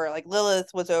or whatever. Like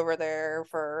Lilith was over there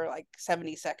for like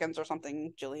 70 seconds or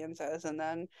something, Jillian says, and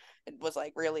then it was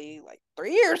like really like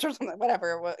 3 years or something,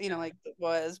 whatever it was, like it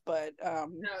was. But that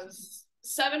was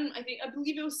seven. I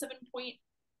believe it was 7.3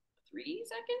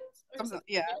 seconds or something,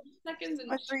 yeah, 7 seconds, and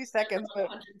like three there's seconds, about but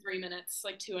 103 minutes,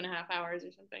 like 2.5 hours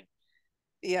or something.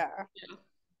 yeah. Yeah.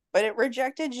 But it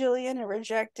rejected Jillian. It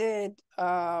rejected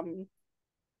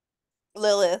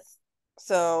Lilith.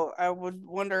 So I would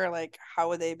wonder, like, how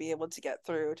would they be able to get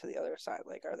through to the other side?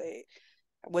 Like,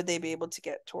 would they be able to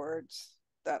get towards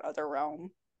that other realm,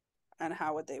 and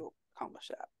how would they accomplish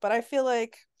that? But I feel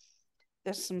like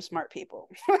there's some smart people.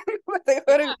 They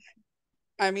would have.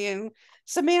 I mean,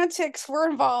 semantics were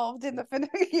involved in the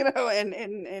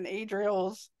in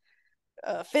Adriel's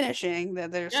finishing.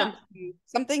 That there's Yeah.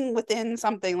 something within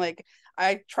something. Like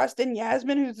I trust in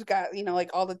Yasmin, who's got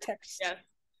like all the text, Yes.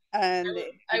 and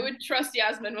I would trust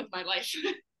Yasmin with my life.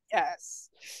 yes,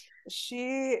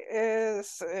 she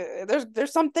is.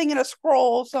 There's something in a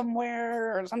scroll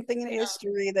somewhere, or something in Yeah.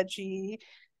 history that she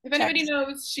If anybody checks.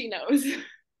 knows, she knows.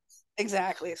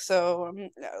 Exactly. So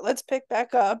let's pick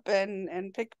back up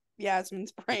and pick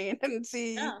Yasmin's brain and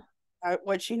see Yeah.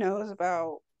 what she knows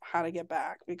about how to get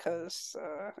back, because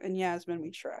in Yasmin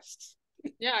we trust.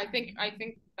 Yeah, I think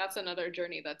that's another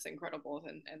journey that's incredible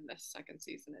in this second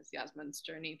season is Yasmin's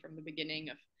journey from the beginning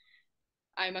of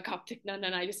I'm a Coptic nun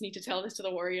and I just need to tell this to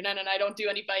the warrior nun and I don't do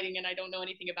any fighting and I don't know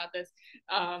anything about this,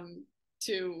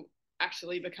 to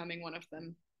actually becoming one of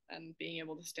them and being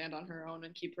able to stand on her own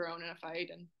and keep her own in a fight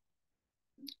and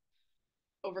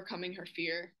overcoming her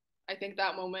fear. I think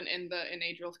that moment in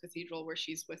Adriel's Cathedral where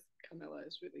she's with Camilla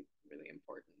is really really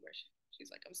important. Where she's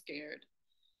like, I'm scared,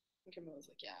 and Camilla's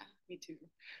like, yeah, me too,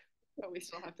 but we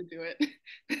still have to do it.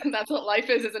 That's what life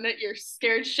is, isn't it? You're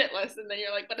scared shitless, and then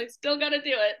you're like, but I still gotta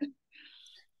do it.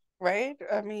 Right?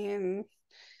 I mean,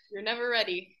 You're never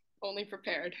ready, only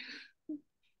prepared.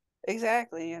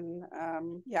 exactly. And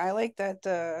yeah, I like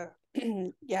that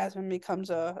Yasmin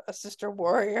becomes a sister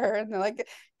warrior, and they're like,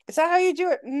 is that how you do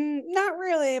it? Not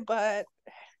really, but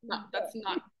No, that's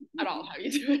not at all how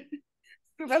you do it.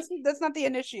 that's not the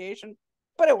initiation,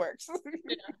 but it works.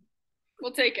 Yeah,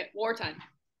 we'll take it. Wartime.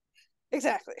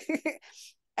 Exactly.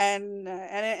 And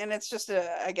it's just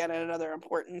again another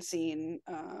important scene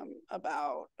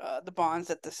about the bonds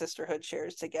that the sisterhood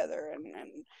shares together,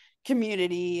 and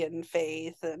community and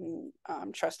faith and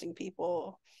trusting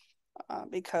people,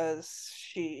 because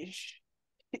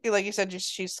like you said,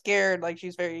 she's scared, like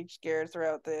she's very scared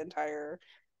throughout the entire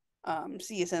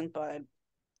season, but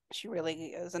she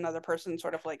really is another person,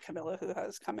 sort of like Camilla, who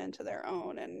has come into their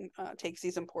own and takes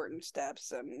these important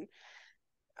steps and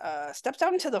steps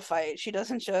out into the fight. She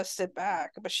doesn't just sit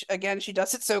back, but again, she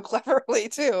does it so cleverly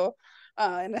too,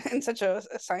 in such a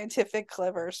scientific,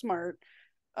 clever, smart,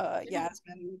 Yeah.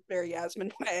 Yasmin, very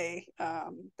Yasmin way.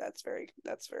 That's very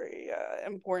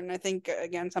important. I think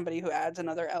again, somebody who adds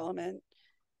another element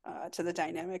to the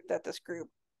dynamic that this group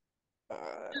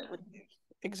really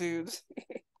exudes.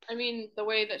 I mean, the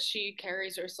way that she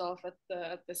carries herself at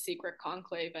the secret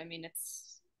conclave. I mean,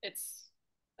 it's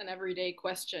an everyday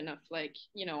question of like,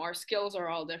 our skills are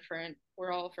all different.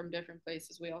 We're all from different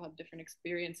places. We all have different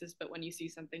experiences. But when you see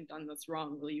something done that's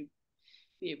wrong, will you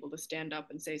be able to stand up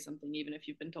and say something, even if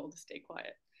you've been told to stay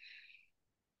quiet?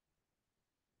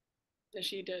 As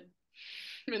she did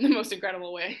in the most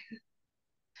incredible way.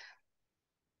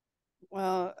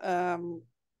 Well,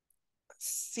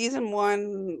 season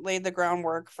one laid the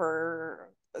groundwork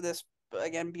for this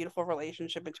again beautiful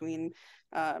relationship between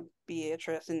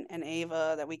Beatrice and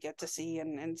Ava that we get to see,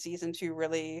 and season two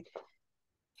really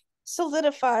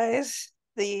solidifies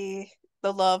the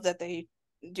love that they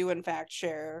do in fact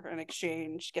share and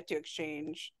get to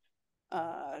exchange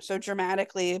so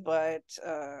dramatically, but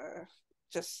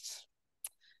just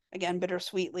again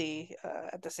bittersweetly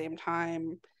at the same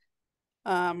time.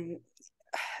 um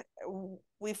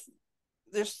we've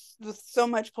There's so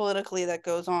much politically that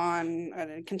goes on, and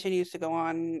it continues to go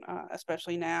on,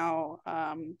 especially now.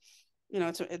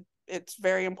 It's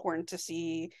very important to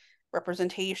see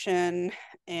representation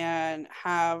and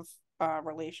have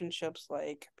relationships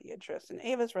like Beatrice and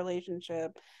Ava's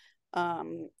relationship,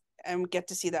 um, and get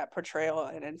to see that portrayal,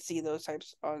 and see those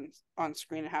types on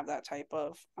screen, and have that type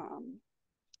of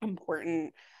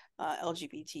important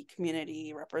LGBT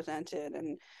community represented.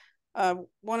 And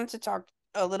wanted to talk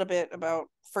a little bit about,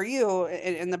 for you,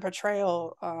 in the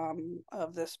portrayal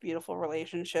of this beautiful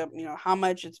relationship. How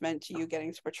much it's meant to you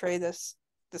getting to portray this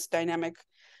dynamic,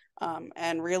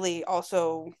 and really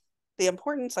also the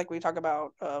importance, like we talk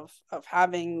about, of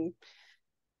having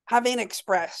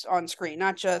expressed on screen,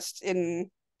 not just in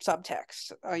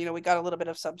subtext. We got a little bit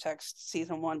of subtext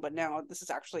season one, but now this is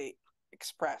actually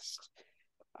expressed,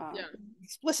 um, Yeah.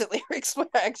 explicitly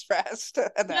expressed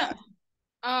at Yeah. that.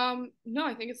 No,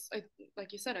 I think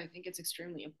like you said, I think it's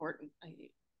extremely important.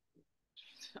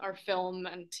 Our film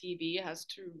and TV has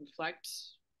to reflect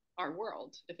our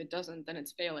world. If it doesn't, then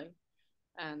it's failing,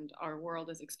 and our world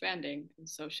is expanding, and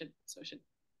so should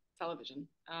television.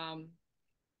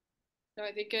 So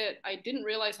I think I didn't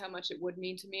realize how much it would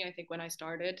mean to me. I think when we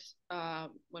started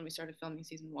filming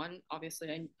season one,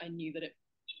 obviously I knew that it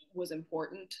was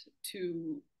important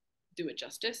to do it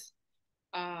justice.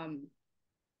 Um,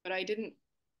 but I didn't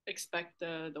expect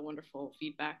the wonderful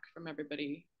feedback from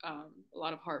everybody. A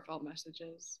lot of heartfelt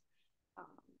messages. Um,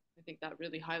 I think that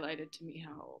really highlighted to me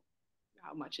how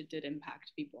much it did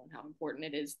impact people and how important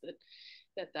it is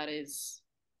that is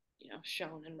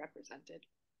shown and represented.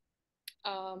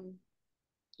 Um,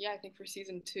 yeah, I think for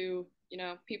season two,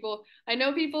 I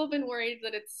know people have been worried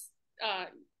that it's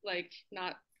like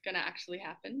not gonna actually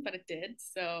happen, but it did.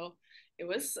 So it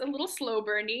was a little slow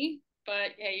burny,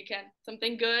 but yeah, you can't.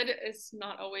 Something good is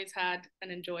not always had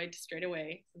and enjoyed straight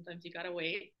away. Sometimes you gotta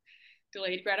wait.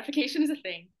 Delayed gratification is a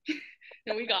thing,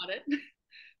 and we got it.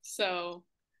 So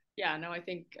yeah, no, I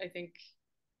think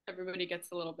everybody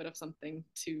gets a little bit of something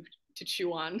to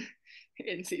chew on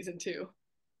in season two.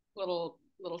 Little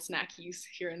snackies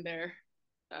here and there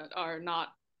that are not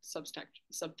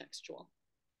subtextual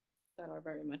that are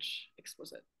very much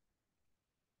explicit.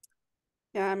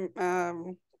 Yeah,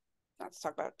 I'm not to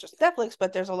talk about just Netflix,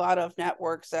 but there's a lot of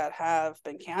networks that have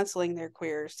been canceling their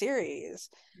queer series.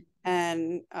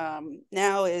 And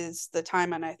now is the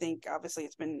time, and I think obviously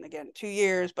it's been again 2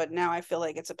 years, but now I feel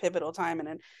like it's a pivotal time,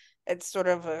 and it's sort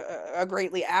of a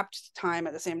greatly apt time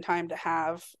at the same time to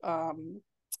have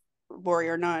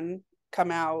Warrior Nun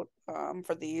come out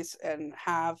for these and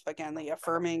have again the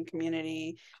affirming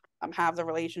community, have the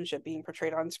relationship being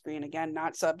portrayed on screen again,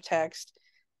 not subtext,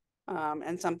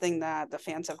 and something that the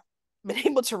fans have been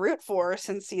able to root for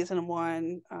since season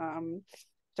one.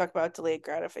 Talk about delayed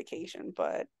gratification,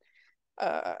 but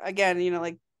again,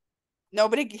 like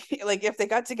nobody, like if they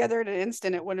got together in an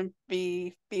instant, it wouldn't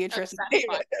be Beatrice and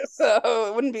David. So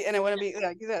it wouldn't be, and it wouldn't be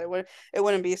like you said, it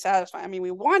wouldn't be satisfying. I mean,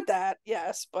 we want that,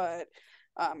 yes, but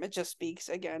it just speaks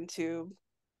again to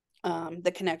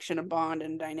the connection and bond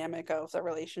and dynamic of the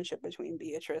relationship between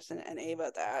Beatrice and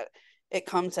Ava, that it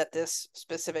comes at this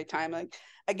specific time. Like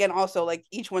again, also like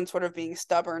each one sort of being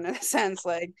stubborn in a sense.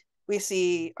 Like we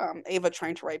see Ava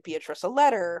trying to write Beatrice a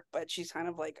letter, but she's kind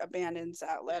of like abandons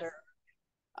that letter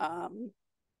um,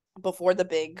 before the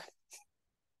big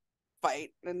fight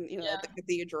and at the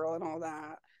cathedral and all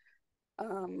that.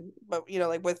 But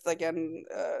like with again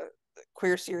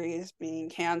queer series being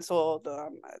canceled,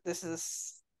 this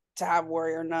is to have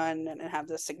Warrior Nun and have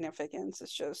this significance.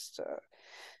 It's just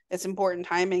it's important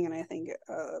timing, and I think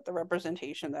the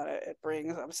representation that it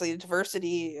brings, obviously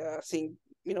diversity, seeing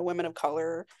women of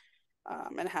color,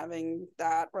 and having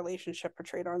that relationship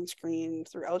portrayed on screen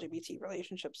through LGBT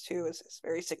relationships too is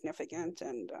very significant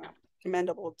and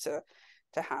commendable to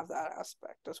have that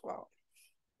aspect as well.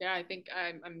 Yeah, I think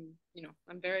I'm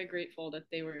very grateful that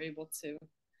they were able to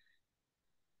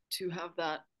have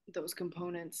those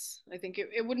components. I think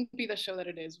it wouldn't be the show that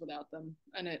it is without them,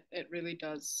 and it really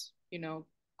does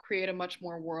create a much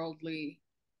more worldly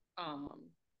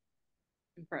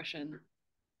impression.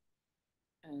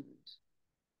 And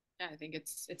yeah, I think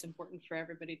it's important for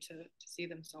everybody to see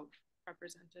themselves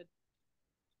represented.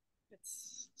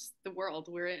 It's the world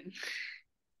we're in.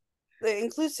 The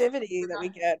inclusivity that we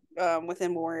get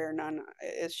within Warrior Nun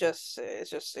is just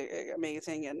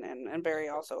amazing and very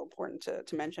also important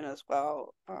to mention as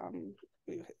well.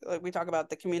 We talk about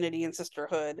the community and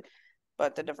sisterhood,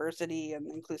 but the diversity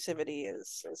and inclusivity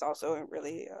is also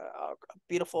really a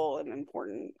beautiful and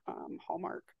important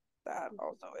hallmark that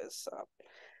also is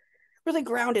really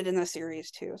grounded in the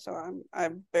series too. So I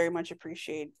very much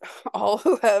appreciate all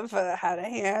who have had a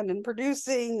hand in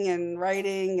producing and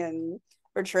writing and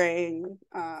portraying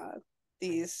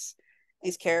these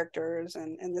characters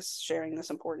and this sharing this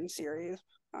important series.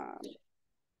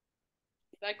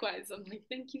 Likewise, I'm like,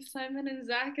 thank you, Simon and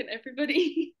Zach and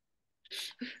everybody.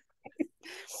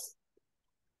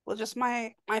 Well, just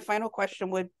my final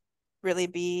question would really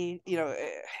be,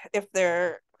 if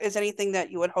there is anything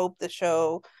that you would hope the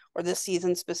show or this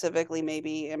season specifically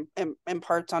maybe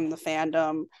imparts on the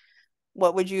fandom,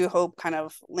 what would you hope kind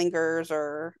of lingers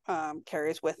or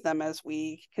carries with them as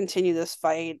we continue this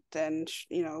fight and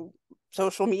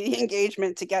social media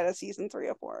engagement to get a season 3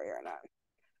 of Warrior or not?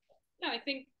 Yeah, I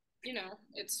think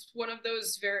it's one of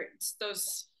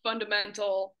those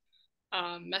fundamental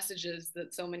messages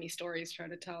that so many stories try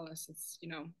to tell us. It's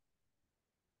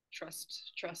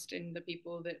trust in the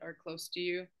people that are close to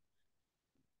you.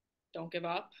 Don't give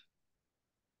up.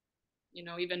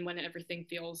 Even when everything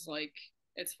feels like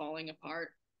it's falling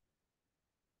apart,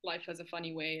 life has a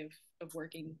funny way of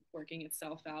working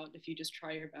itself out if you just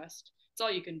try your best. It's all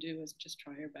you can do is just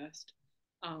try your best.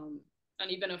 And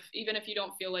even if you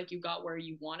don't feel like you got where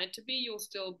you wanted to be, you'll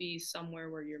still be somewhere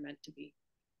where you're meant to be.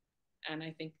 And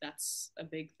I think that's a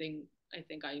big thing. I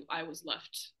think I was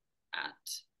left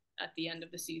at the end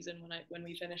of the season when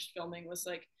we finished filming, was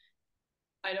like,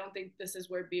 I don't think this is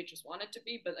where Beatrice wanted to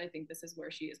be, but I think this is where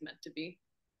she is meant to be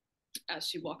as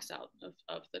she walks out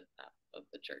of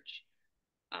the church,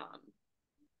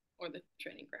 or the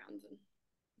training grounds and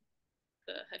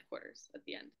the headquarters at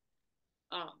the end.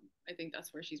 I think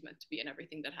that's where she's meant to be, and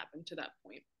everything that happened to that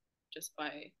point, just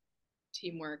by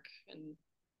teamwork and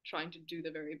trying to do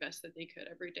the very best that they could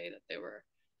every day that they were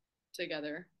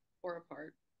together or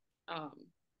apart,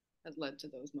 has led to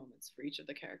those moments for each of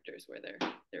the characters where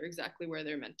they're exactly where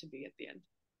they're meant to be at the end.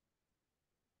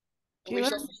 And we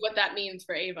shall see what that means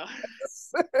for Ava.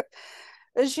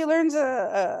 She learns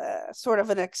a sort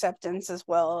of an acceptance as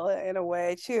well in a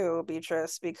way too,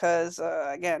 Beatrice, because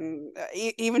again,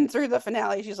 even through the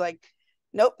finale, she's like,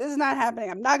 nope, this is not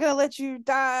happening. I'm not gonna let you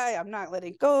die. I'm not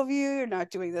letting go of you. You're not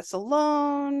doing this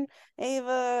alone,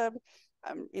 Ava.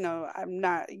 I'm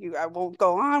not you. I won't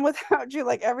go on without you,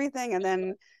 like everything. And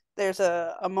then there's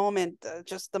a moment,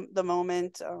 just the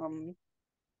moment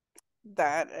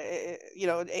that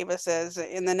Ava says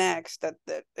in the next that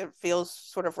it feels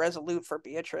sort of resolute for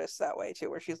Beatrice that way too,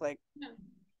 where she's like, Yeah.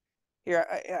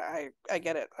 here, I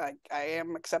get it. I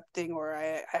am accepting, or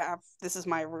I have, this is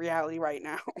my reality right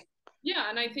now. Yeah,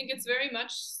 and I think it's very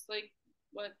much like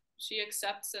what she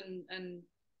accepts and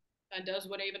does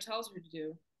what Ava tells her to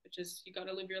do, which is you got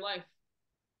to live your life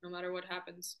no matter what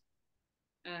happens.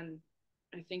 And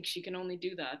I think she can only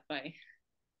do that by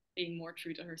being more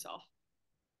true to herself.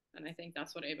 And I think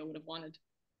that's what Ava would have wanted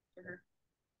for her.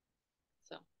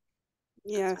 So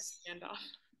that's Yes. my handoff.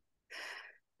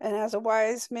 And as a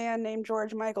wise man named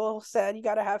George Michael said, you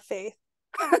got to have faith.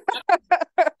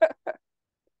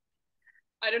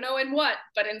 I don't know in what,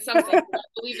 but in something. I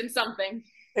believe in something.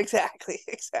 Exactly,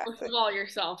 Most exactly. of all,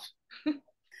 yourself.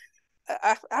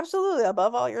 Absolutely,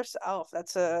 above all yourself.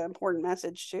 That's an important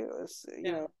message too. Is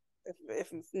Yeah.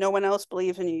 if no one else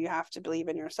believes in you, you have to believe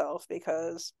in yourself,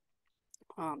 because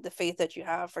the faith that you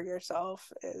have for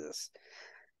yourself is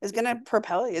going to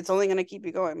propel you. It's only going to keep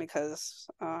you going, because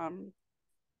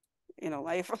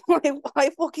life,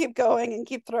 life will keep going and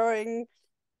keep throwing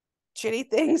shitty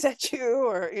things at you,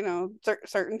 or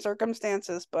certain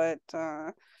circumstances. But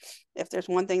if there's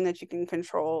one thing that you can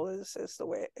control, is the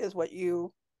way is what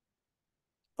you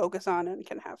focus on and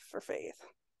can have for faith.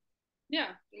 Yeah.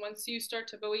 Once you start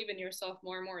to believe in yourself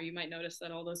more and more, you might notice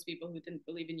that all those people who didn't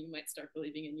believe in you might start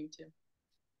believing in you too.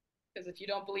 Because if you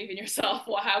don't believe in yourself,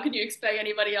 well, how can you expect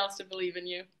anybody else to believe in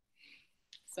you?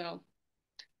 So,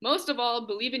 most of all,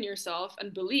 believe in yourself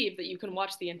and believe that you can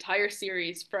watch the entire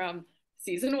series from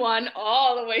season 1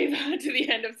 all the way to the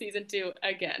end of season 2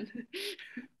 again.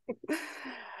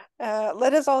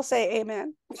 Let us all say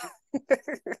amen.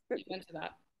 Amen to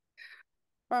that.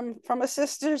 From a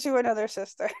sister to another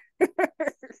sister.